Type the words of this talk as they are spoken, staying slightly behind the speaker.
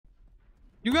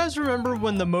You guys remember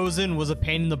when the Mosin was a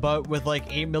pain in the butt with like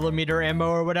 8mm ammo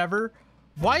or whatever?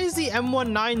 Why is the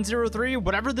M1903,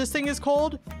 whatever this thing is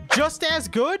called, just as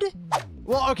good?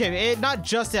 Well, okay, not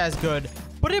just as good,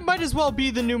 but it might as well be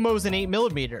the new Mosin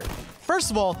 8mm. First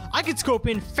of all, I could scope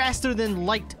in faster than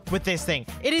light with this thing.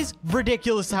 It is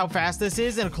ridiculous how fast this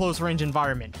is in a close range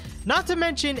environment. Not to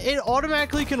mention, it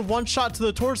automatically can one-shot to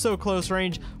the torso close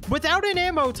range without an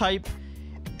ammo type.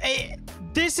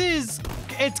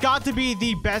 It's got to be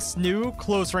the best new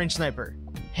close range sniper,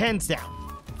 hands down.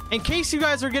 In case you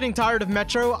guys are getting tired of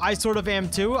Metro, I sort of am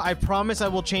too. I promise I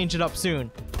will change it up soon.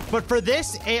 But for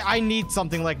this, I need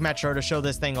something like Metro to show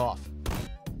this thing off.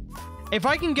 If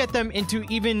I can get them into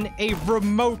even a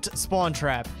remote spawn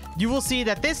trap, you will see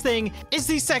that this thing is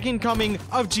the second coming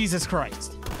of Jesus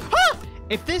Christ. Ah!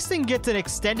 If this thing gets an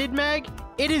extended mag,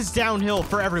 it is downhill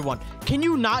for everyone. Can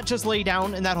you not just lay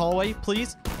down in that hallway,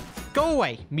 please? Go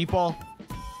away, meatball.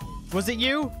 Was it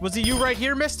you? Was it you right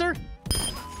here, mister?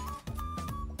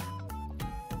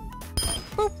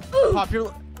 Boop.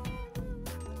 Popular.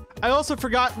 I also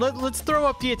forgot, let's throw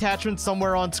up the attachment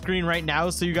somewhere on screen right now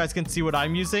so you guys can see what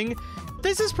I'm using.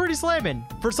 This is pretty slamming.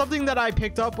 For something that I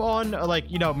picked up on,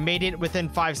 like, you know, made it within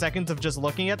 5 seconds of just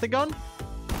looking at the gun.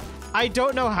 I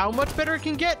don't know how much better it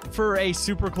can get for a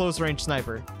super close range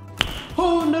sniper.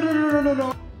 Oh,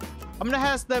 no. I'm gonna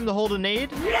ask them to hold a nade.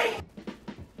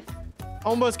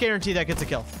 Almost guarantee that gets a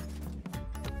kill.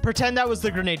 Pretend that was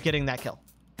the grenade getting that kill.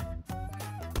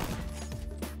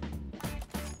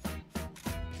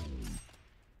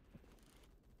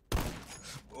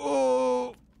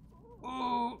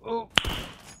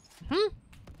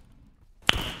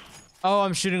 Oh,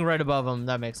 I'm shooting right above them.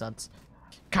 That makes sense.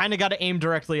 Kind of got to aim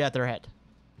directly at their head.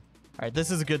 All right, this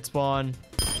is a good spawn.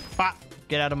 Bah,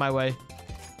 get out of my way.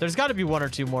 There's got to be 1 or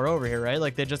 2 more over here, right?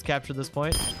 Like they just captured this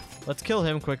point. Let's kill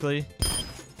him quickly.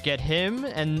 Get him,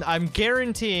 and I'm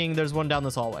guaranteeing there's one down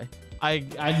this hallway. I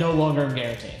no longer am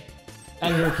guaranteeing.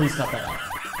 Editor, please cut that out.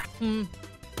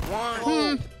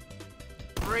 1,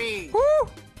 3. Woo!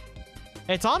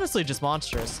 It's honestly just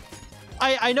monstrous.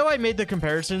 I know I made the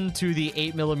comparison to the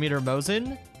 8mm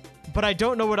Mosin, but I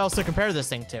don't know what else to compare this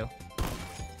thing to.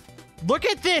 Look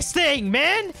at this thing,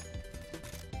 man!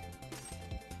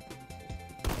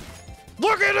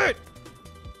 Look at it!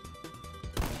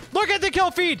 Look at the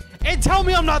kill feed and tell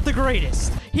me I'm not the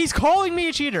greatest. He's calling me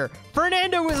a cheater.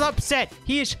 Fernando is upset.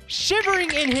 He is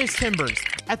shivering in his timbers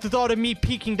at the thought of me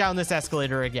peeking down this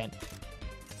escalator again.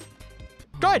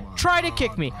 Go ahead, try to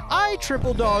kick me. I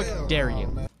triple dog dare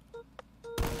you.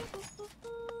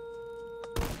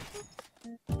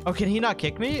 Oh, can he not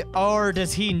kick me? Or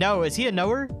does he know? Is he a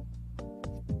knower?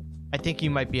 I think he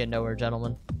might be a knower,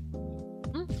 gentlemen.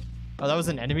 Oh, that was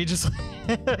an enemy just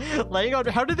laying on.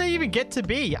 How did they even get to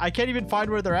me? I can't even find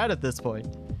where they're at this point.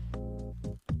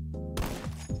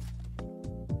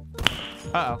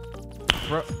 Uh-oh.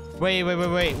 Wait.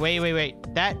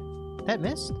 That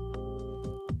missed?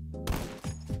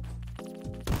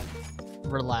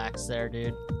 Relax there,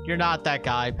 dude. You're not that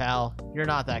guy, pal. You're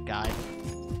not that guy.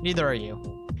 Neither are you.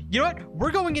 You know what?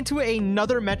 We're going into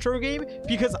another Metro game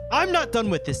because I'm not done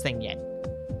with this thing yet.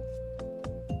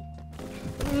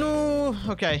 No.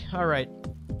 Okay. All right.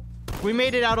 We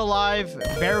made it out alive.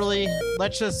 Barely.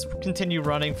 Let's just continue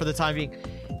running for the time being.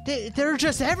 They're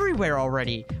just everywhere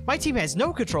already. My team has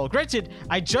no control. Granted,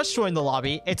 I just joined the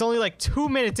lobby. It's only like 2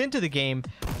 minutes into the game,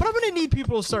 but I'm going to need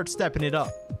people to start stepping it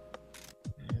up.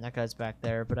 That guy's back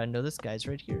there, but I know this guy's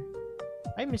right here.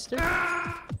 Hi, mister.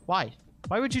 Why?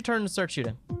 Why would you turn and start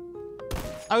shooting?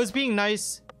 I was being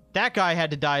nice. That guy had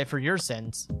to die for your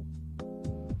sins.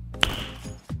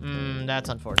 That's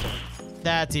unfortunate.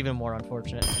 That's even more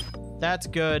unfortunate. That's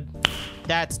good.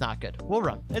 That's not good. We'll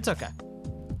run. It's okay.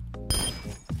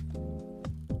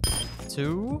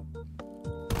 2.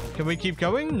 Can we keep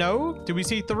going? No. Do we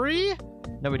see 3?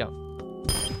 No, we don't.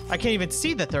 I can't even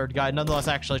see the third guy. Nonetheless,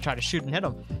 I actually try to shoot and hit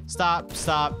him. Stop.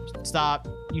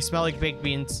 You smell like baked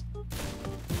beans.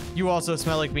 You also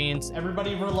smell like beans.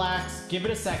 Everybody relax. Give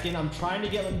it a second. I'm trying to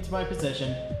get into my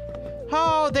position.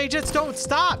 Oh, they just don't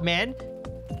stop, man.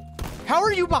 How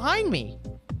are you behind me?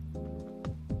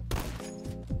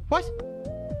 What?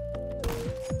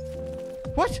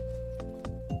 What?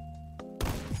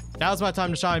 Now's my time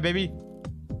to shine, baby.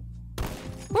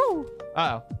 Woo!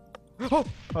 Uh-oh. Oh,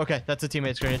 okay. That's a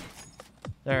teammate's grenade.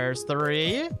 There's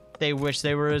 3. They wish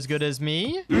they were as good as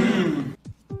me.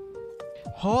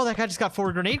 Oh, that guy just got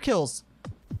 4 grenade kills.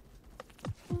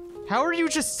 How are you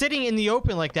just sitting in the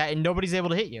open like that and nobody's able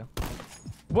to hit you?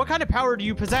 What kind of power do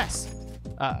you possess?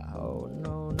 Oh, no.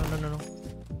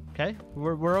 Okay,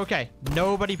 we're okay.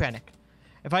 Nobody panic.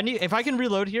 If I can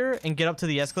reload here and get up to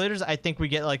the escalators, I think we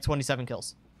get like 27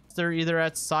 kills. They're either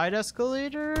at side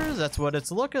escalators. That's what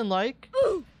it's looking like.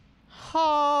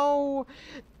 How?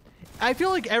 I feel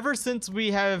like ever since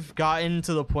we have gotten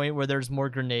to the point where there's more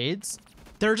grenades,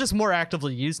 they're just more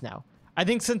actively used now. I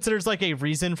think since there's like a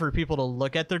reason for people to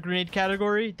look at their grenade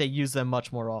category, they use them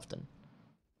much more often.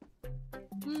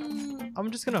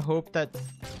 I'm just gonna hope that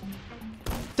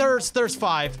there's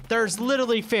 5. There's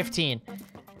literally 15.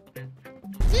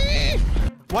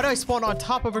 Why do I spawn on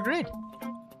top of a grenade?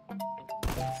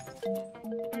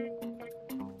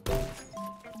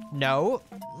 No.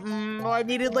 I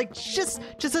needed like just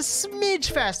a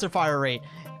smidge faster fire rate,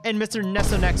 and Mr.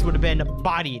 Nesonex would have been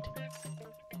bodied.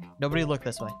 Nobody look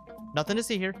this way. Nothing to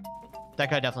see here. That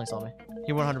guy definitely saw me.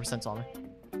 He 100% saw me.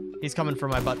 He's coming for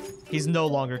my butt. He's no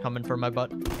longer coming for my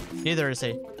butt. Neither is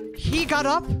he. He got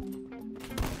up.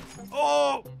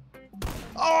 Oh.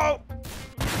 Oh.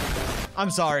 I'm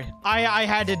sorry. I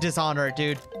had to dishonor it,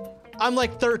 dude. I'm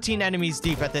like 13 enemies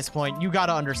deep at this point. You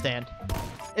gotta understand.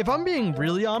 If I'm being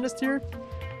really honest here,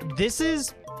 this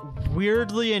is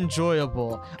weirdly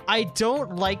enjoyable. I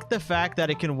don't like the fact that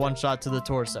it can one-shot to the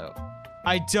torso.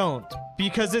 I don't,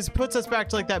 because this puts us back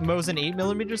to like that Mosin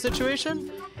 8mm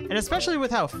situation, and especially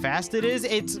with how fast it is,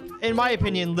 it's, in my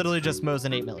opinion, literally just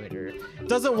Mosin 8mm.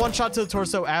 Doesn't one-shot to the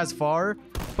torso as far,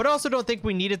 but I also don't think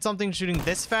we needed something shooting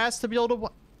this fast to be able to...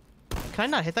 Can I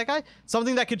not hit that guy?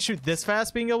 Something that could shoot this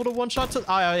fast being able to one-shot to...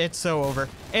 it's so over.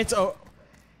 It's...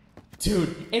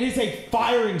 Dude, it is a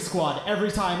firing squad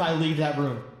every time I leave that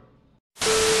room.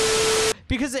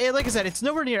 Because, like I said, it's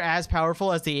nowhere near as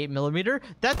powerful as the 8mm.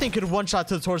 That thing could one-shot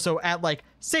to the torso at, like,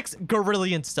 6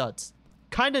 gorillion studs.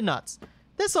 Kinda nuts.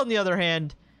 This, on the other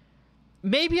hand,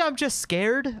 maybe I'm just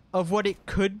scared of what it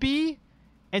could be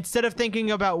instead of thinking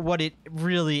about what it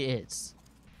really is.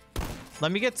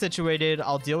 Let me get situated.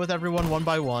 I'll deal with everyone one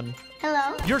by one.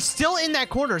 Hello? You're still in that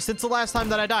corner since the last time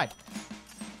that I died.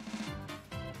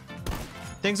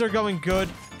 Things are going good.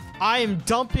 I am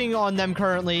dumping on them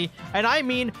currently, and I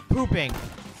mean pooping.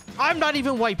 I'm not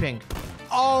even wiping.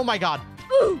 Oh my god.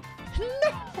 Ooh,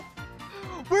 no!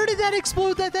 Where did that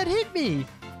explode that hit me?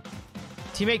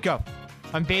 Teammate, go.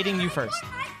 I'm baiting you first.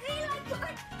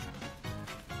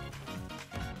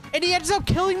 And he ends up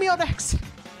killing me on accident.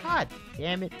 God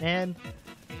damn it, man.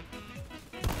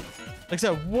 Like I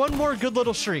said, one more good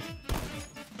little streak.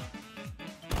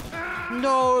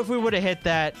 No, if we would have hit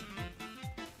that.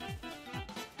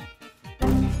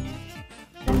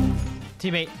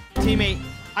 Teammate,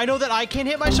 I know that I can't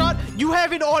hit my shot. You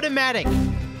have an automatic.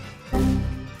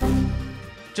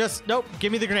 Just, nope,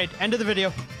 give me the grenade. End of the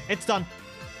video. It's done.